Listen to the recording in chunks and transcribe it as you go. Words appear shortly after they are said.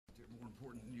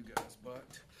important than you guys,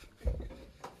 but.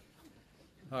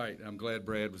 All right, I'm glad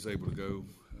Brad was able to go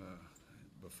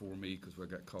before me because I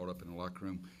got caught up in the locker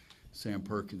room. Sam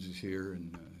Perkins is here,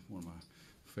 and one of my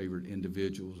favorite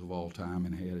individuals of all time,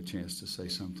 and he had a chance to say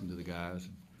something to the guys.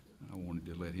 I wanted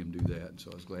to let him do that, and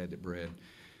so I was glad that Brad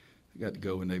got to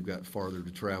go, and they've got farther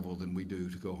to travel than we do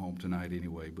to go home tonight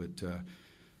anyway. But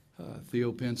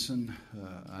Theo Pinson,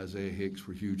 Isaiah Hicks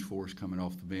were huge for us coming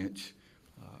off the bench.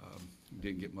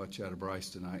 Didn't get much out of Bryce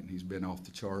tonight, and he's been off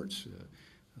the charts.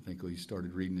 I think he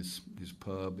started reading his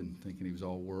pub and thinking he was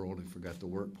all world and forgot the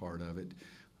work part of it.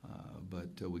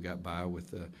 But we got by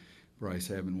with Bryce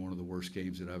having one of the worst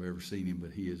games that I've ever seen him,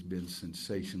 but he has been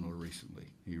sensational recently.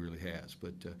 He really has.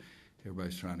 But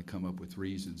everybody's trying to come up with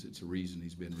reasons. It's a reason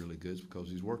he's been really good. It's because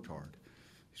he's worked hard.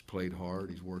 He's played hard.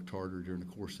 He's worked harder during the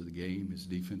course of the game. His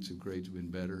defensive grades have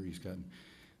been better. He's gotten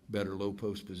better low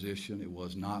post position. It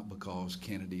was not because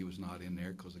Kennedy was not in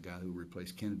there, because the guy who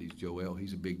replaced Kennedy is Joel.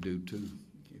 He's a big dude too,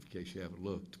 in case you haven't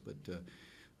looked. But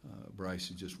Bryce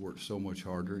has just worked so much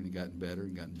harder, and he gotten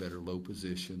better low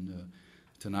position.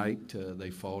 Tonight they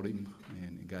fought him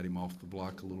and got him off the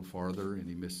block a little farther, and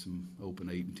he missed some open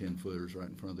 8 and 10 footers right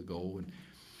in front of the goal. And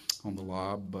on the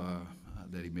lob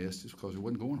that he missed is because it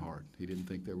wasn't going hard. He didn't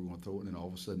think they were going to throw it, and then all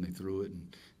of a sudden they threw it,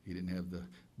 and he didn't have the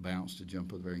bounce to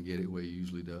jump up there and get it the way he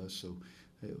usually does. So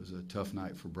it was a tough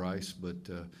night for Bryce, but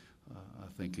I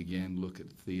think, again, look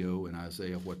at Theo and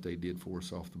Isaiah, what they did for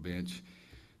us off the bench.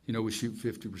 You know, we shoot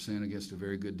 50% against a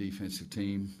very good defensive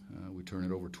team. We turn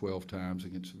it over 12 times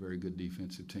against a very good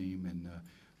defensive team, and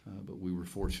but we were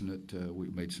fortunate. We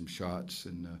made some shots,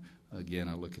 and again,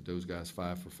 I look at those guys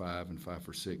 5 for 5 and 5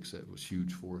 for 6. That was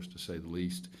huge for us, to say the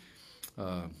least.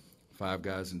 5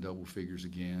 guys in double figures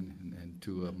again, and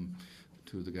two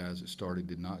of the guys that started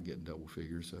did not get in double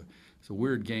figures. It's a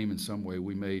weird game in some way.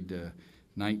 We made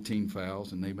 19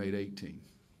 fouls, and they made 18.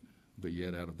 But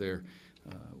yet out of their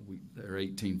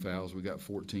 18 fouls, we got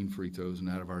 14 free throws, and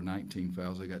out of our 19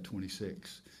 fouls, they got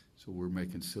 26. So we're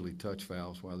making silly touch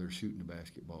fouls while they're shooting the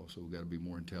basketball. So we've got to be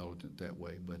more intelligent that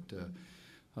way. But,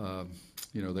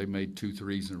 you know, they made 2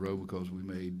 threes in a row because we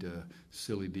made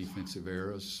silly defensive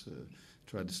errors.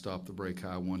 Tried to stop the break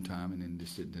high one time and then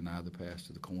just didn't deny the pass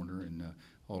to the corner. And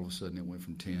all of a sudden it went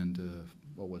from 10 to,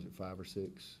 5 or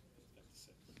 6?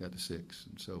 Got to 6.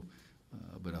 And so,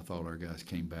 but I thought our guys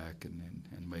came back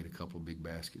and made a couple of big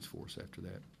baskets for us after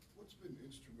that. What's been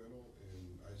instrumental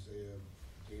in Isaiah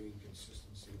gaining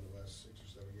consistency in the last 6 or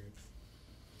 7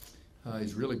 games?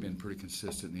 He's really been pretty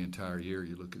consistent the entire year.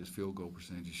 You look at his field goal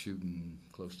percentage, he's shooting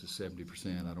close to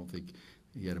 70%. I don't think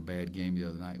he had a bad game the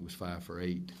other night. It was 5 for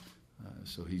 8.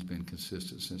 So he's been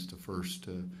consistent since the first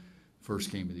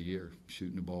game of the year,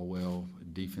 shooting the ball well.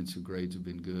 Defensive grades have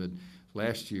been good.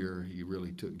 Last year, he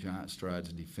really took giant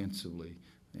strides defensively,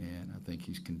 and I think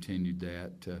he's continued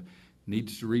that.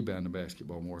 Needs to rebound the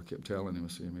basketball more. I kept telling him, I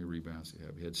said, how many rebounds he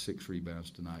have? He had 6 rebounds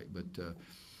tonight,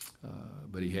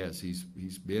 but he has.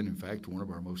 He's been, in fact, one of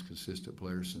our most consistent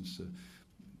players since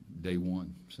day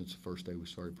one, since the first day we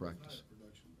started practice.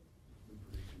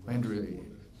 Andrew,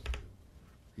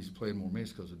 he's playing more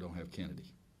minutes because we don't have Kennedy.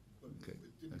 Okay.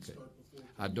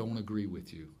 I don't agree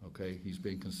with you. Okay, he's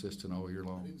been consistent all year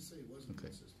long. I didn't say he wasn't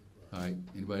consistent. All right.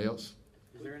 Anybody else?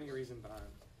 Is there any reason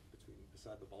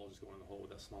beside the ball just going in the hole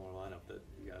with that smaller lineup that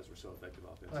you guys were so effective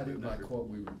offensively? I didn't like what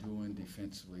we were doing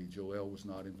defensively. Joel was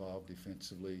not involved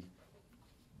defensively.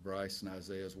 Bryce and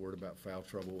Isaiah's worried about foul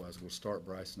trouble. I was going to start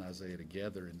Bryce and Isaiah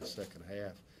together in the second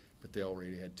half, but they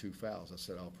already had 2 fouls. I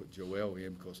said I'll put Joel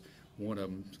in because one of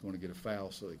them is going to get a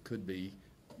foul, so it could be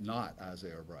not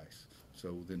Isaiah or Bryce.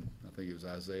 So then I think it was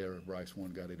Isaiah or Bryce.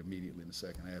 One got it immediately in the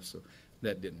second half, so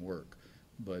that didn't work.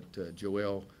 But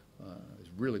Joel has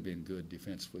really been good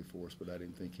defensively for us, but I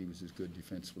didn't think he was as good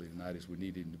defensively tonight as we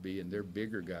needed him to be. And they're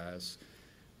bigger guys.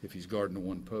 If he's guarding the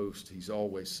one post, he's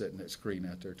always setting that screen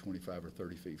out there 25 or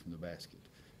 30 feet from the basket.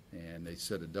 And they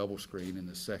set a double screen, and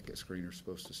the second screener's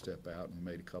supposed to step out, and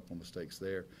we made a couple of mistakes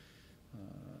there.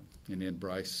 And then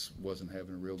Bryce wasn't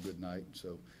having a real good night,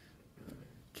 so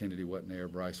Kennedy wasn't there.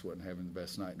 Bryce wasn't having the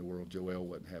best night in the world. Joel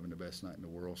wasn't having the best night in the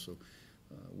world. So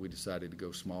we decided to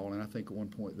go small. And I think at one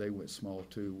point they went small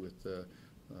too with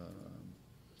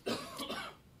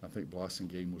I think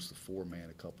Blossingame was the 4-man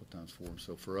a couple of times for him.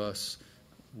 So for us,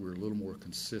 we're a little more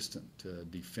consistent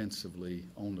defensively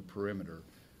on the perimeter.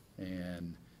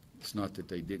 And it's not that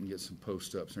they didn't get some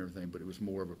post-ups and everything, but it was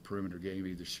more of a perimeter game,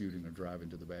 either shooting or driving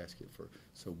to the basket.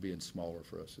 So being smaller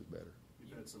for us is better.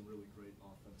 You've had some really great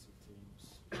offensive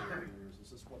teams years.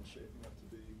 Is this one shaping up to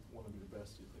be one of your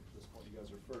best, do you think, at this point? You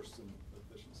guys are first in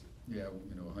efficiency. Yeah,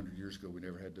 100 years ago, we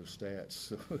never had those stats,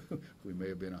 so we may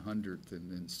have been 100th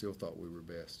and still thought we were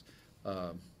best.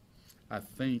 I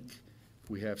think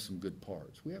we have some good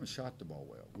parts. We haven't shot the ball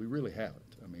well. We really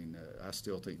haven't. I mean, I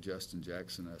still think Justin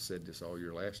Jackson, I said this all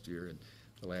year last year, and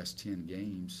the last 10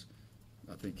 games,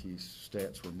 I think his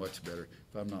stats were much better.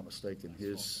 If I'm not mistaken,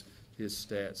 his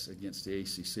stats against the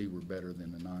ACC were better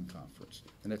than the non-conference.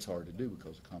 And that's hard to do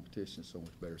because the competition is so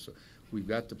much better. So we've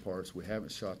got the parts. We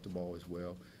haven't shot the ball as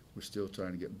well. We're still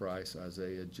trying to get Bryce,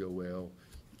 Isaiah, Joel.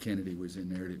 Kennedy was in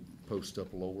there to post up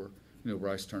lower.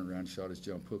 Bryce turned around and shot his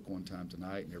jump hook one time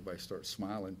tonight, and everybody started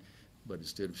smiling. But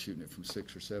instead of shooting it from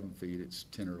 6 or 7 feet, it's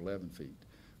 10 or 11 feet.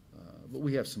 But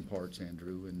we have some parts,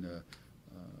 Andrew, and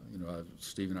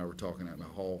Steve and I were talking out in the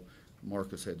hall.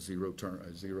 Marcus had zero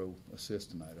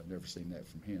assists tonight. I've never seen that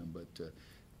from him. But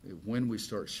when we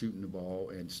start shooting the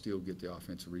ball and still get the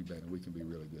offensive rebound, we can be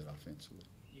really good offensively.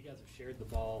 You guys have shared the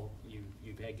ball.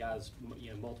 You've had guys,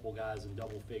 multiple guys in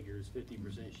double figures,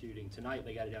 50% shooting. Tonight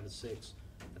they got it down to 6.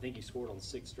 I think you scored on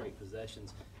 6 straight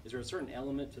possessions. Is there a certain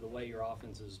element to the way your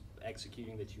offense is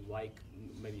executing that you like,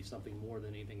 maybe something more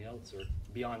than anything else, or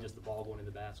beyond just the ball going in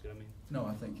the basket? I mean, no,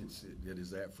 I think it is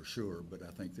that for sure. But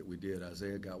I think that we did.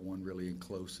 Isaiah got one really in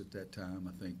close at that time.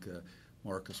 I think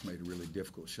Marcus made a really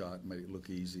difficult shot, made it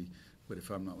look easy. But if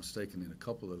I'm not mistaken, in a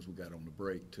couple of those we got on the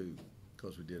break too,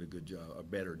 because we did a good job, a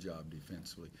better job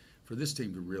defensively. For this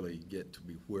team to really get to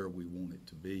be where we want it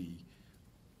to be,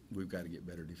 we've got to get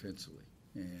better defensively.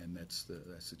 And that's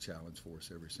the challenge for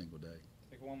us every single day.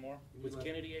 Take one more. was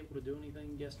Kennedy able to do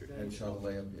anything yesterday? Hadn't shot a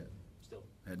layup yet. Still.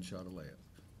 Hadn't shot a layup.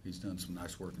 He's done some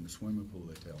nice work in the swimming pool,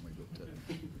 they tell me, but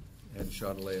hadn't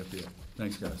shot a layup yet.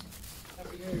 Thanks, guys.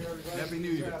 Happy New Year, everybody. Happy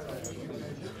New Year.